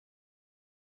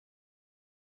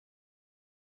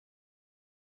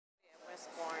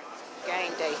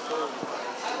Game day food.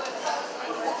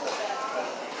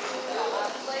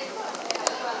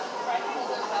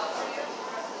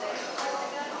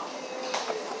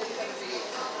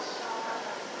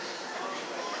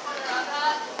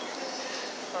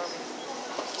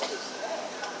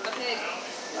 A pig.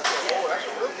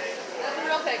 That's a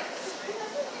real pig.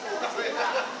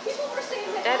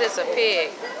 That is a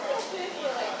pig.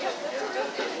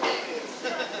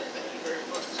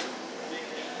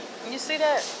 You see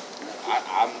that?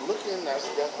 I'm looking. That's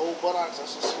that whole buttocks.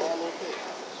 That's a small little pig.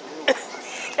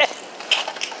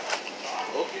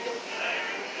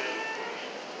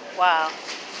 Wow.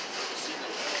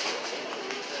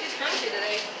 He's crunchy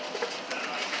today.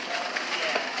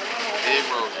 Pig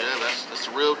roast, yeah, that's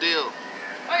the real deal.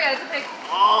 Oh yeah, it's a pig.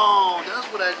 Oh, that's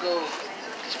where that goes.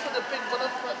 Just put the pig butt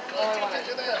up front. Take a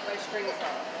picture of that. My string is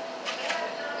off.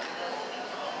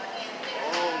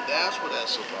 Oh, that's what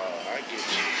that's about. I get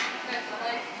you.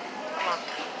 Come on.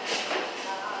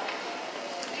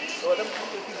 Oh, let me get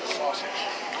a piece of sausage.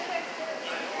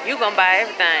 You gonna buy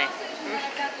everything.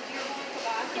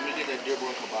 Let me get that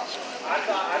Dearborn kielbasa. I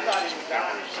thought he was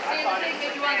backwards.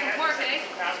 Did you want some pork, eh?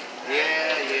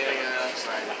 Yeah.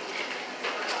 Excited.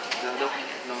 No,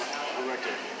 we're right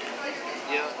there.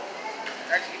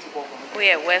 Yeah. Actually, get you both of them. We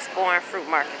at Westbourne Fruit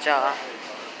Market, y'all.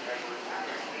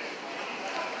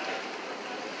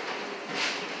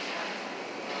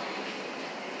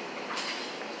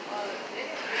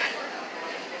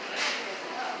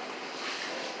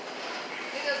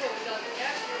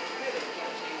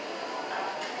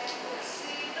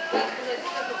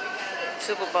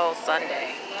 Super Bowl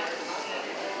Sunday.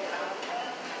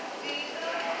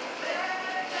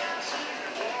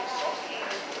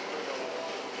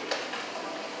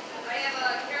 I have a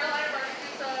Carolina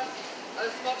barbecue sauce, a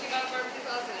Smoky Mountain barbecue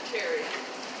sauce, and a cherry.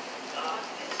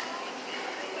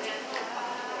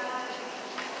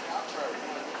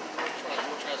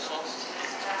 We'll try sauce.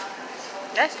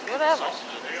 That's whatever.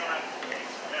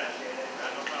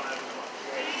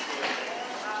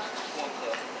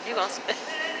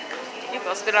 You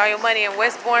gonna spend all your money in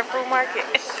Westbourne Fruit Market?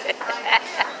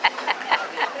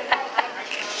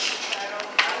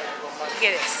 You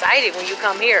get excited when you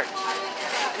come here.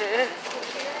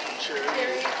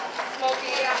 Cherry,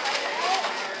 smoky.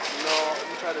 No, let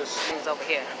me try this. Things over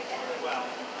here.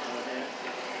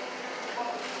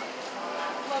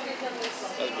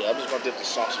 That's good. I'm just gonna dip the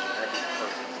sausage in there.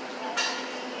 Perfect.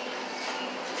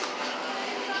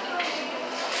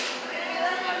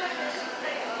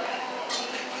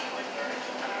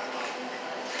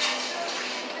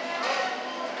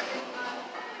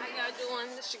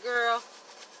 This your girl,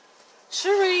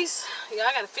 Sharice. Yeah,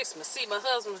 I gotta fix my seat. My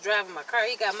husband was driving my car.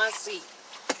 He got my seat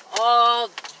all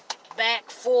back,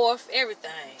 forth,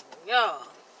 everything. Y'all.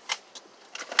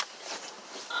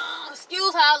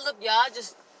 Excuse how I look, y'all.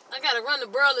 I gotta run to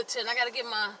Burlington. I gotta get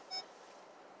my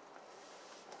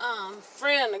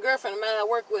friend, the girlfriend of mine I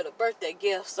work with, a birthday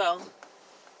gift. So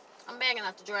I'm banging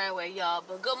out the driveway, y'all.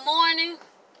 But good morning.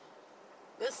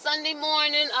 Good Sunday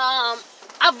morning.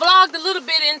 I vlogged a little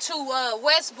bit into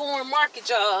Westbourne Market,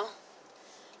 y'all.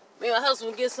 Me and my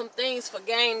husband get some things for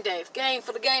game day.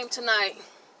 For the game tonight.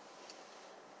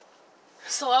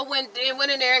 So I went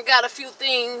in there and got a few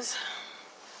things.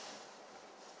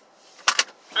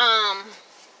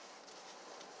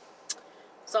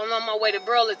 So I'm on my way to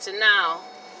Burlington now.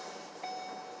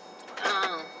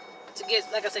 To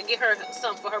get, like I said, get her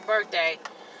something for her birthday.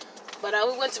 But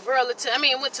we went to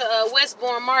went to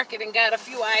Westbourne Market and got a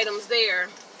few items there.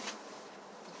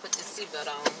 Put this seatbelt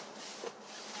on.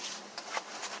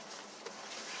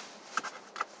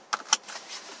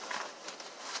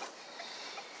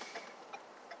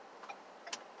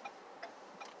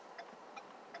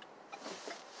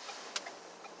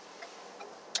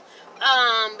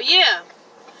 But yeah.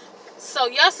 So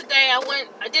yesterday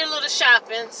I did a little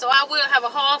shopping. So I will have a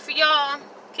haul for y'all.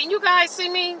 Can you guys see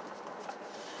me?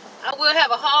 I will have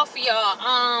a haul for y'all.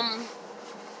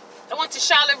 I went to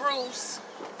Charlotte Russe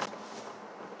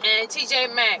and TJ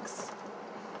Maxx.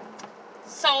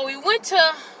 So we went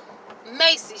to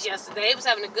Macy's yesterday. It was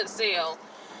having a good sale.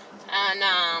 And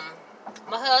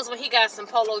my husband, he got some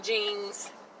polo jeans.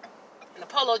 And the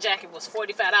polo jacket was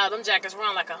 $45. Them jackets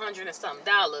run like $100 and something.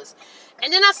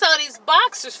 And then I saw these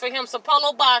boxers for him, some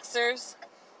polo boxers.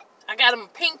 I got him a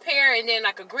pink pair and then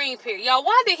like a green pair. Y'all,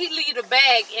 why did he leave the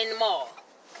bag in the mall?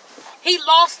 He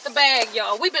lost the bag,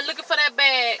 y'all. We've been looking for that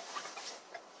bag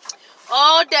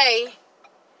all day.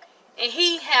 And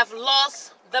he have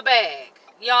lost the bag.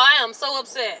 Y'all, I am so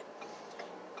upset.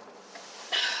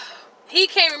 He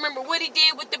can't remember what he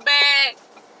did with the bag.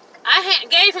 I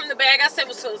gave him the bag. I said,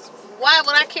 well, so why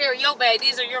would I carry your bag?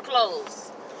 These are your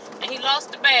clothes. And he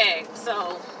lost the bag.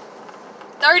 So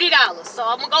 $30. So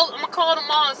I'm gonna call the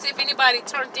mall and see if anybody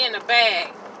turned in a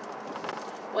bag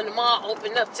when the mall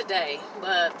opened up today.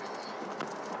 But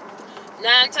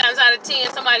 9 times out of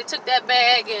 10, somebody took that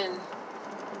bag, and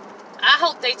I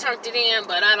hope they turned it in,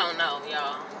 but I don't know,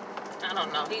 y'all. I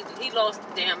don't know. He lost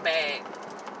the damn bag.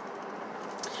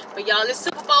 But y'all, it's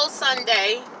Super Bowl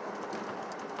Sunday.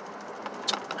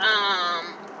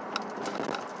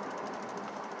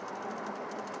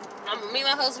 Me and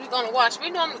my husband, we're gonna watch. We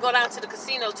normally go down to the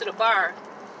casino, to the bar,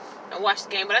 and watch the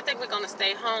game, but I think we're gonna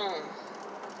stay home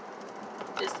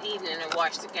this evening and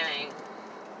watch the game.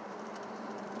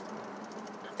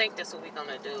 I think that's what we're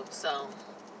gonna do. So,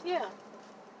 yeah.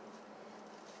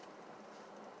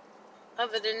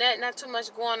 Other than that, not too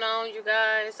much going on, you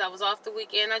guys. I was off the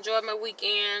weekend. I enjoyed my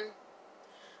weekend.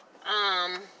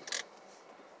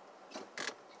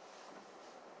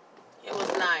 It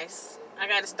was nice. I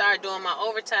got to start doing my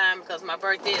overtime because my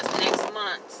birthday is next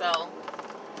month. So,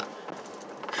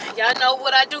 y'all know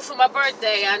what I do for my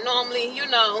birthday. I normally,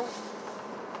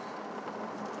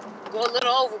 go a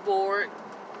little overboard.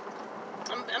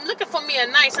 I'm looking for me I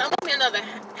want me another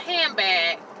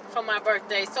handbag for my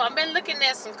birthday. So, I've been looking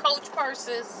at some Coach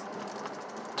purses.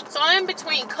 So, I'm in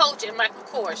between Coach and Michael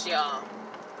Kors, y'all.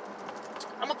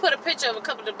 I'm going to put a picture of a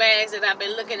couple of the bags that I've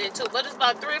been looking into. But it's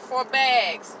about 3 or 4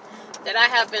 bags that I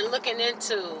have been looking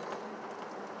into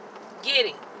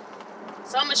getting.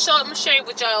 So I'm gonna share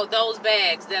with y'all those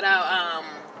bags that I'm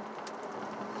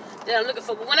looking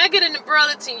for. But when I get into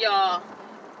Burlington, y'all,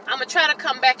 I'm gonna try to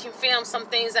come back and film some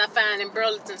things I find in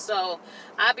Burlington. So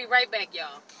I'll be right back,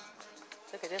 y'all.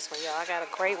 Look at this one, y'all. I got a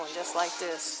gray one just like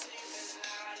this.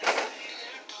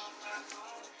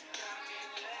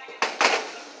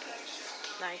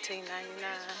 $19.99.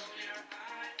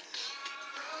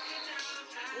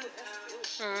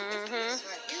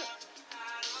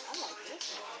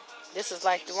 This is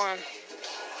like the one. $19.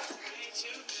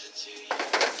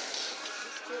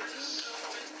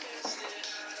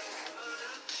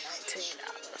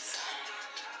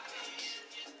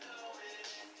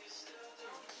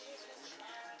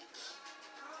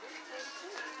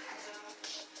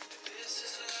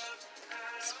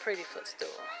 It's a pretty footstool.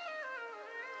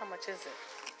 How much is it?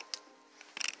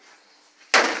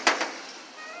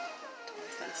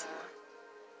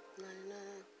 $99.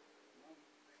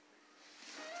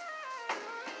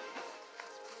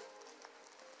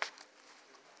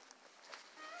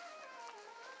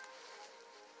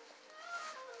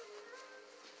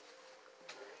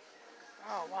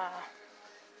 Oh, wow.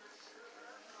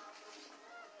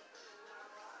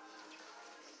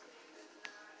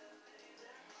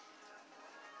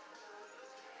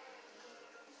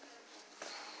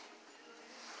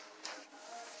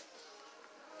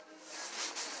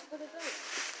 What are those?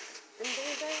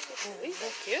 These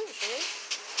are cute, really.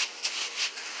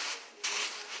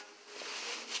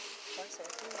 What's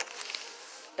that?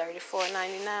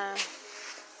 $34.99.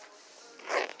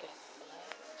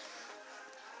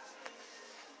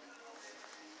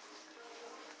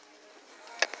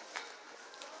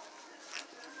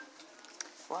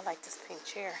 Well, I like this pink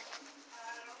chair.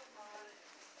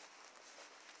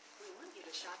 We want you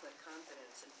to shop with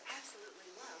confidence and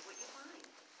absolutely love what you find.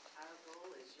 Our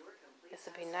goal is your complete. This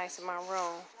would be nice in my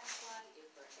room.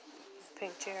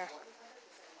 Pink chair.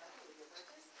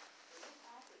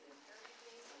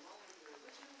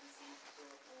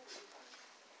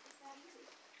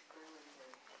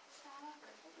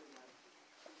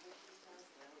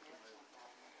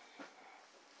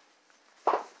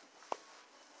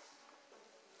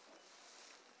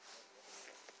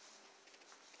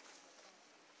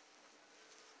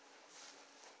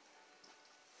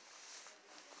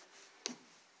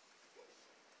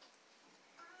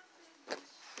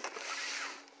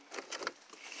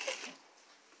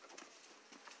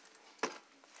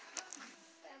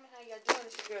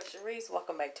 It's your girl Sharice.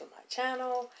 Welcome back to my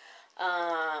channel.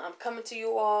 I'm coming to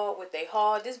you all with a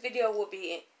haul. This video will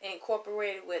be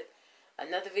incorporated with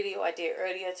another video I did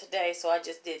earlier today. So I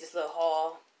just did this little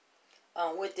haul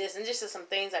with this, and just some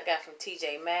things I got from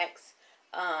TJ Maxx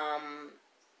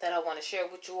that I want to share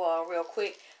with you all real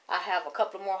quick. I have a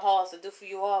couple more hauls to do for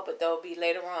you all, but they'll be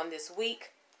later on this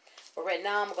week. But right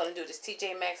now I'm going to do this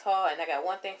TJ Maxx haul, and I got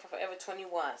one thing from Forever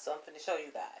 21, so I'm going to show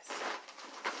you guys.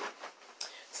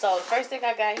 So the first thing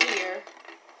I got here,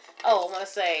 I want to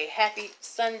say happy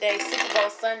Sunday, Super Bowl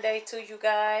Sunday to you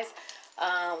guys.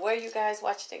 Where you guys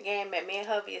watching the game at? Me and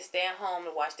hubby is staying home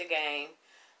to watch the game.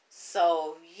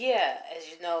 So, yeah, as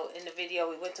you know, in the video,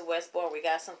 we went to Westbourne. We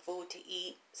got some food to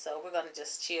eat. So, we're going to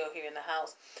just chill here in the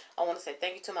house. I want to say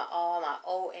thank you to all my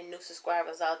old and new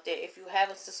subscribers out there. If you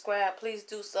haven't subscribed, please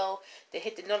do so. To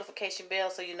hit the notification bell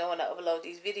so you know when I upload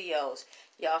these videos.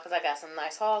 Y'all, because I got some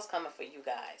nice hauls coming for you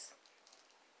guys.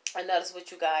 I notice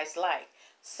what you guys like.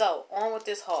 So, on with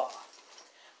this haul.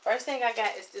 First thing I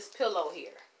got is this pillow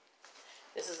here.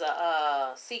 This is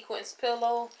a sequence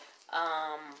pillow.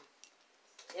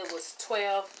 It was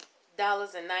 $12.99,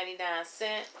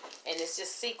 and it's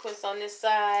just sequins on this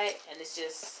side, and it's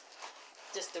just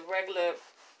the regular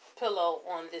pillow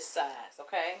on this side.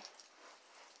 Okay.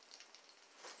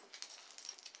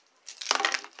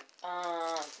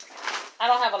 I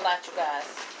don't have a lot, you guys.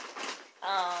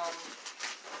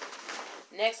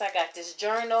 Next, I got this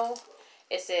journal.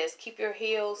 It says keep your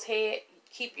heels, head,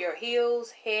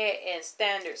 and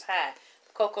standards high.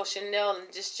 Coco Chanel,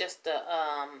 and just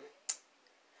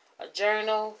a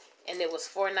journal, and it was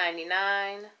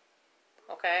 $4.99.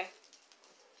 Okay.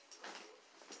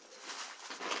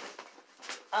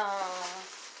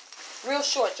 Real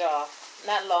short, y'all.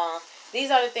 Not long.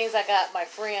 These are the things I got my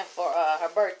friend for her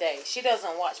birthday. She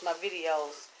doesn't watch my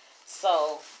videos,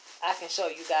 so I can show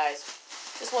you guys.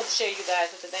 Just want to share you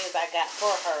guys with the things I got for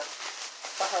her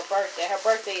birthday. Her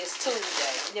birthday is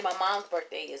Tuesday, and then my mom's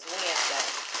birthday is Wednesday.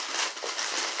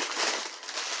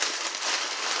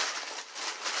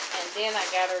 And then I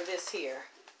got her this here.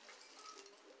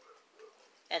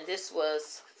 And this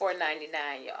was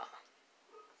 $4.99, y'all.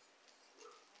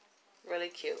 Really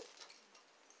cute.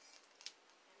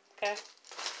 Okay.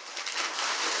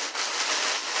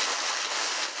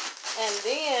 And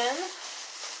then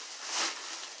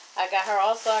I got her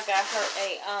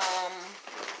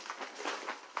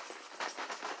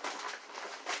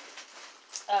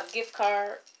a gift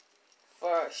card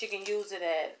for, she can use it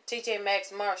at TJ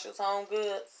Maxx, Marshall's, Home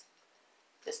Goods.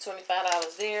 There's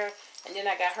 $25 there. And then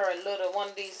I got her a little one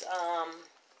of these,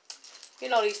 you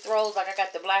know, these throws, like I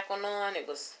got the black one on. I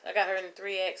got her in the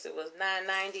 3X. It was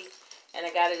 $9.90. And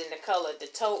I got it in the color, the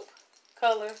taupe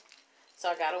color. So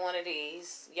I got her one of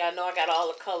these. Y'all know I got all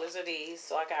the colors of these.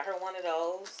 So I got her one of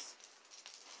those.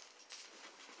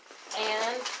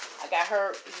 And I got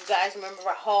her, you guys remember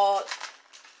I hauled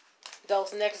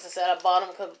those necklaces that I bought them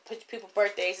because people's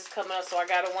birthdays is coming up. So I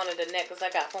got her one of the necklaces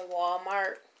I got from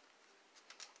Walmart.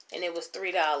 And it was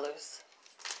 $3.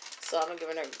 So I'm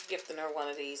gifting her one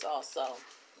of these also.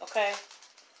 Okay?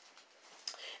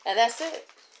 And that's it.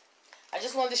 I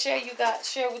just wanted to share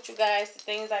with you guys the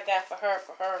things I got for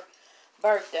her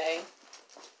birthday.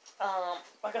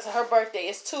 Like I said, her birthday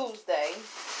is Tuesday.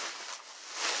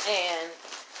 And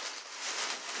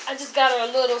I just got her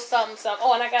a little something.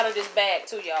 Oh, and I got her this bag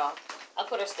too, y'all. I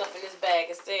put her stuff in this bag.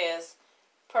 It says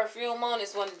perfume on.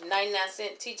 It's one of the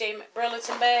 99-cent TJ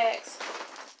Burlington bags.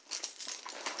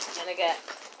 And I got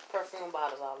perfume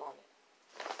bottles all on it.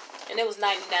 And it was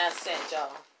 99 cents,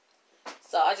 y'all.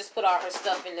 So I just put all her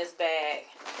stuff in this bag.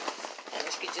 And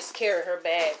she could just carry her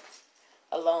bag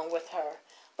along with her.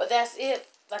 But that's it.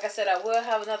 Like I said, I will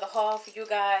have another haul for you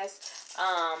guys.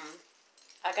 I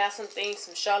got some things,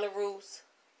 some Charlotte Russe,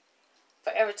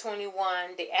 Forever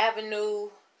 21, The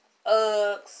Avenue,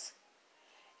 Uggs,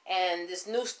 and this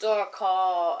new store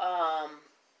called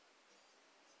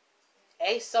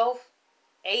ASOPH.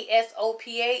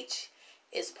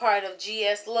 Is part of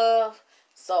GS Love.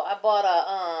 So I bought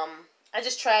I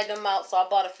just tried them out, so I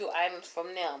bought a few items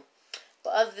from them.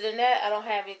 But other than that, I don't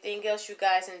have anything else. You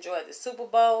guys enjoy the Super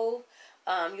Bowl.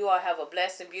 You all have a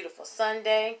blessed and beautiful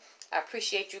Sunday. I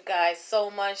appreciate you guys so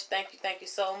much. Thank you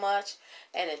so much.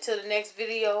 And until the next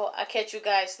video, I'll catch you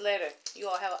guys later. You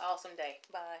all have an awesome day.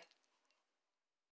 Bye.